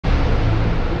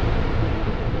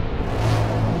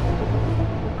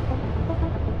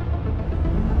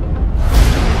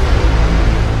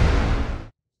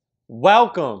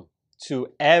Welcome to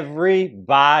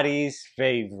everybody's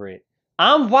favorite.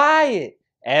 I'm Wyatt,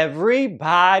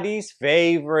 everybody's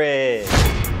favorite.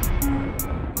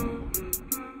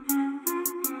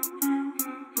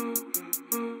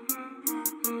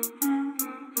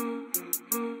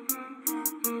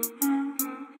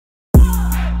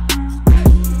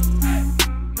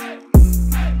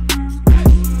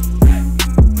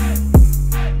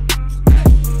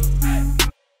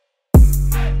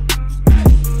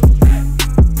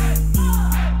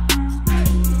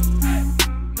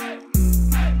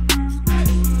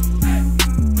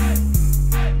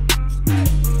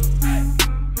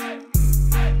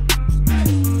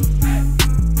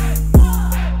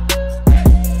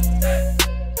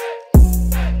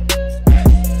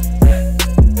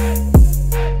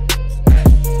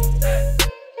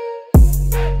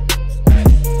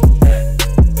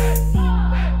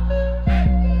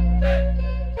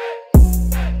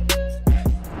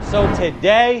 So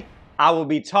today, I will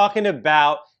be talking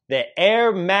about the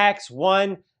Air Max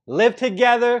 1 Live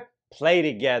Together, Play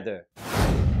Together.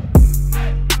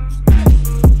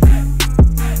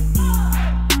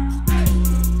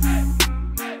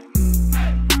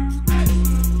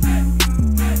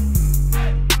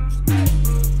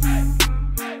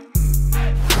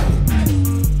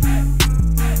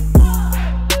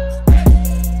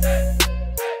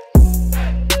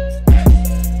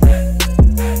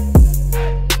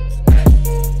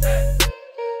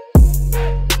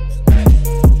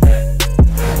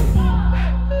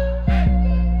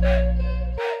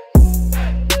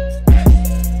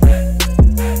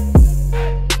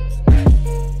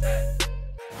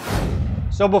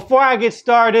 So before I get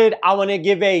started, I want to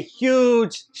give a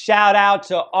huge shout out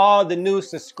to all the new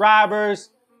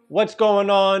subscribers. What's going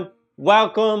on?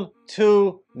 Welcome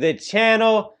to the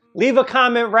channel. Leave a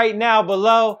comment right now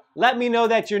below. Let me know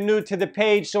that you're new to the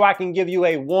page so I can give you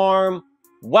a warm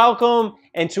welcome.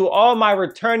 And to all my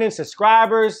returning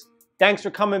subscribers, thanks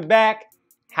for coming back.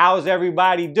 How's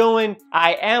everybody doing?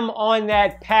 I am on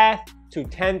that path to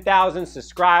 10,000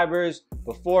 subscribers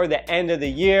before the end of the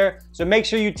year. So make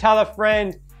sure you tell a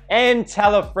friend and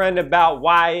tell a friend about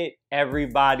Wyatt,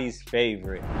 everybody's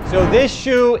favorite. So this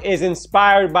shoe is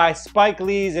inspired by Spike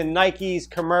Lee's and Nike's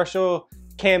commercial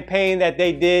campaign that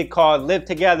they did called Live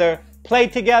Together, Play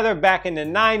Together back in the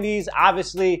 90s.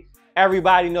 Obviously,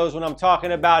 everybody knows what I'm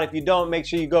talking about. If you don't, make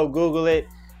sure you go Google it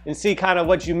and see kind of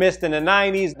what you missed in the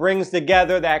 90s. Brings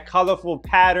together that colorful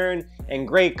pattern and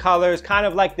great colors, kind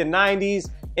of like the 90s,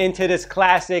 into this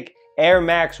classic Air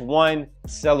Max 1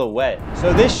 silhouette.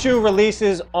 So this shoe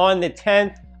releases on the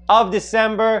 10th of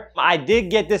December. I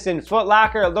did get this in Foot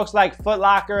Locker. It looks like Foot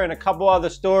Locker and a couple other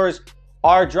stores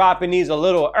are dropping these a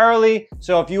little early.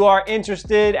 So if you are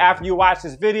interested after you watch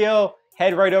this video,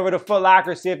 head right over to Foot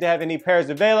Locker, see if they have any pairs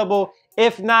available.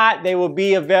 If not, they will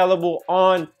be available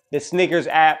on the sneakers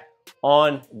app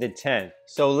on the 10th.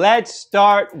 So let's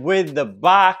start with the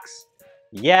box.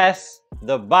 Yes,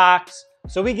 the box.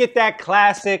 So we get that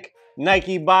classic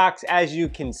Nike box, as you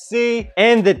can see,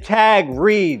 and the tag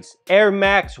reads Air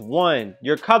Max 1.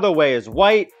 Your colorway is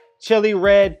white, chili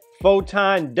red,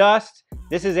 photon dust.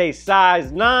 This is a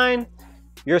size 9.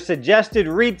 Your suggested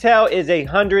retail is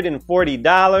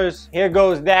 $140. Here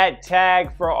goes that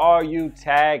tag for all you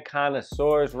tag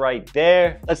connoisseurs right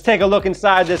there. Let's take a look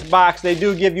inside this box. They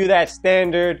do give you that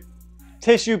standard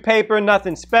tissue paper,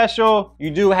 nothing special. You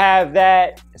do have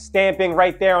that stamping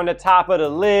right there on the top of the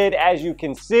lid, as you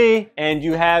can see. And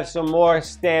you have some more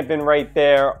stamping right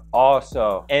there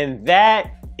also. And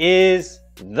that is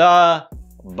the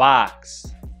box.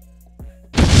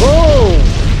 Boom!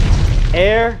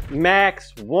 Air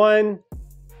Max 1,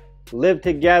 Live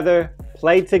Together,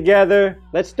 Play Together.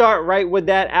 Let's start right with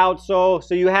that outsole.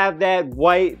 So you have that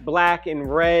white, black,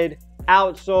 and red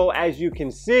outsole, as you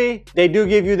can see. They do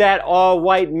give you that all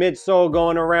white midsole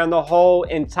going around the whole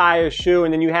entire shoe,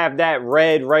 and then you have that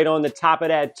red right on the top of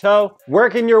that toe.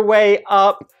 Working your way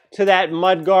up to that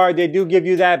mud guard, they do give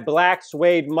you that black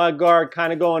suede mud guard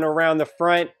kind of going around the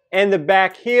front and the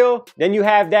back heel. Then you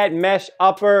have that mesh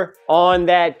upper on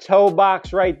that toe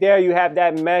box right there. You have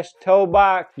that mesh toe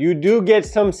box. You do get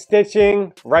some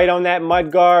stitching right on that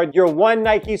mud guard. Your one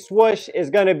Nike swoosh is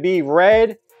gonna be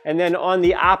red, and then on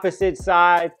the opposite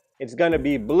side, it's gonna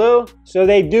be blue. So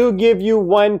they do give you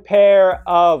one pair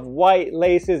of white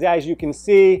laces, as you can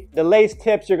see. The lace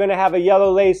tips, you're gonna have a yellow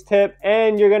lace tip,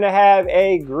 and you're gonna have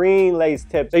a green lace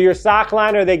tip. So your sock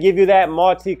liner, they give you that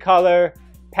multicolor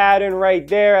pattern right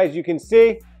there, as you can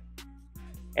see.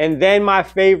 And then my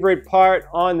favorite part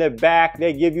on the back,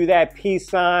 they give you that peace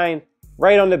sign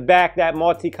right on the back, that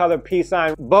multicolored peace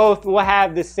sign. Both will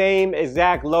have the same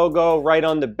exact logo right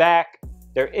on the back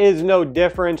There is no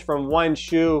difference from one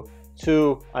shoe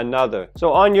to another.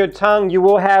 So on your tongue, you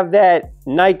will have that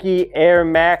Nike Air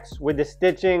Max with the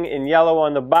stitching in yellow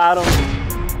on the bottom.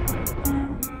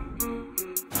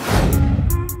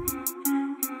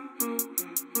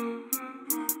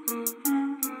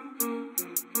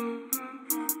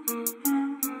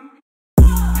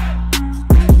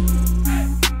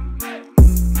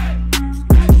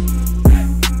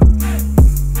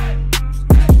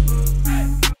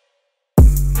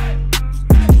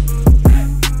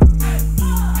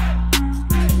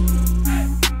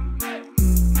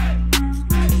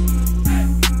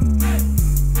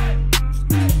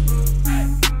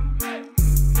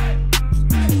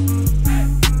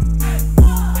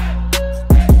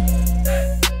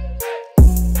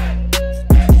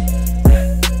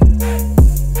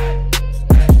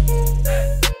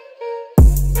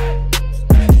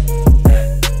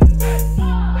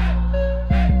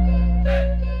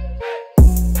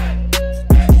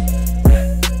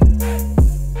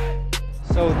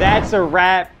 So that's a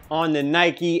wrap on the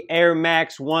Nike Air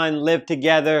Max 1 Live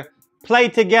Together, Play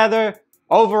Together.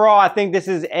 Overall, I think this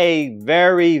is a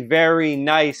very, very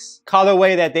nice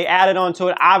colorway that they added onto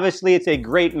it. Obviously, it's a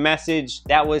great message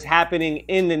that was happening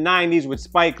in the 90s with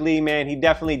Spike Lee, man. He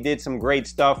definitely did some great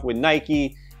stuff with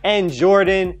Nike and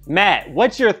Jordan. Matt,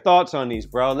 what's your thoughts on these,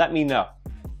 bro? Let me know.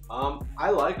 I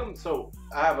like them, so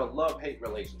I have a love-hate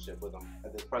relationship with them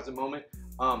at this present moment.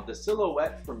 The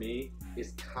silhouette for me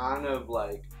is kind of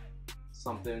like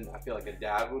something I feel like a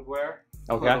dad would wear.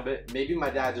 Okay. A little bit. Maybe my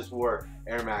dad just wore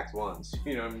Air Max 1s.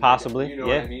 You know what I mean? Possibly. You know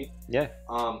Yeah. what I mean? Yeah.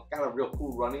 Got a real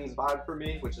Cool Runnings vibe for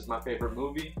me, which is my favorite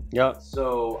movie. Yep.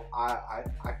 So I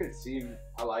could see,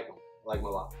 I like them. I like them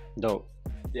a lot. Dope.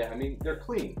 Yeah, I mean, they're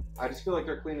clean. I just feel like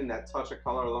they're clean, and that touch of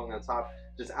color along the top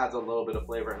just adds a little bit of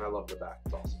flavor, and I love the back.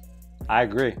 It's awesome. I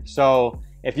agree. So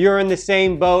if you're in the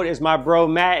same boat as my bro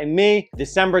Matt and me,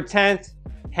 December 10th,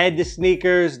 head to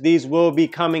Sneakers. These will be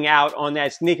coming out on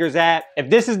that Sneakers app. If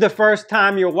this is the first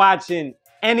time you're watching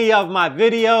any of my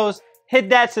videos, hit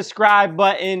that subscribe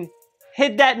button,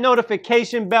 hit that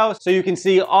notification bell so you can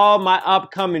see all my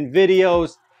upcoming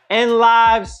videos and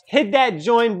lives. Hit that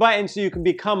join button so you can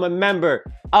become a member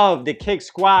of the Kick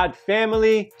Squad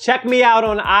family. Check me out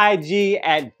on IG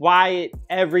at Wyatt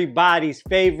Everybody's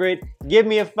Favorite. Give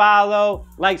me a follow.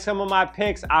 Like some of my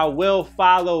pics, I will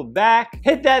follow back.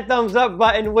 Hit that thumbs up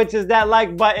button, which is that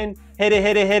like button. Hit it,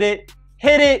 hit it, hit it,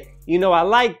 hit it. You know I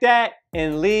like that.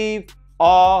 And leave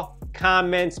all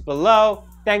comments below.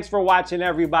 Thanks for watching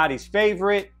Everybody's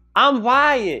Favorite. I'm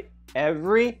Wyatt,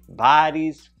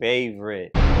 Everybody's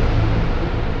Favorite.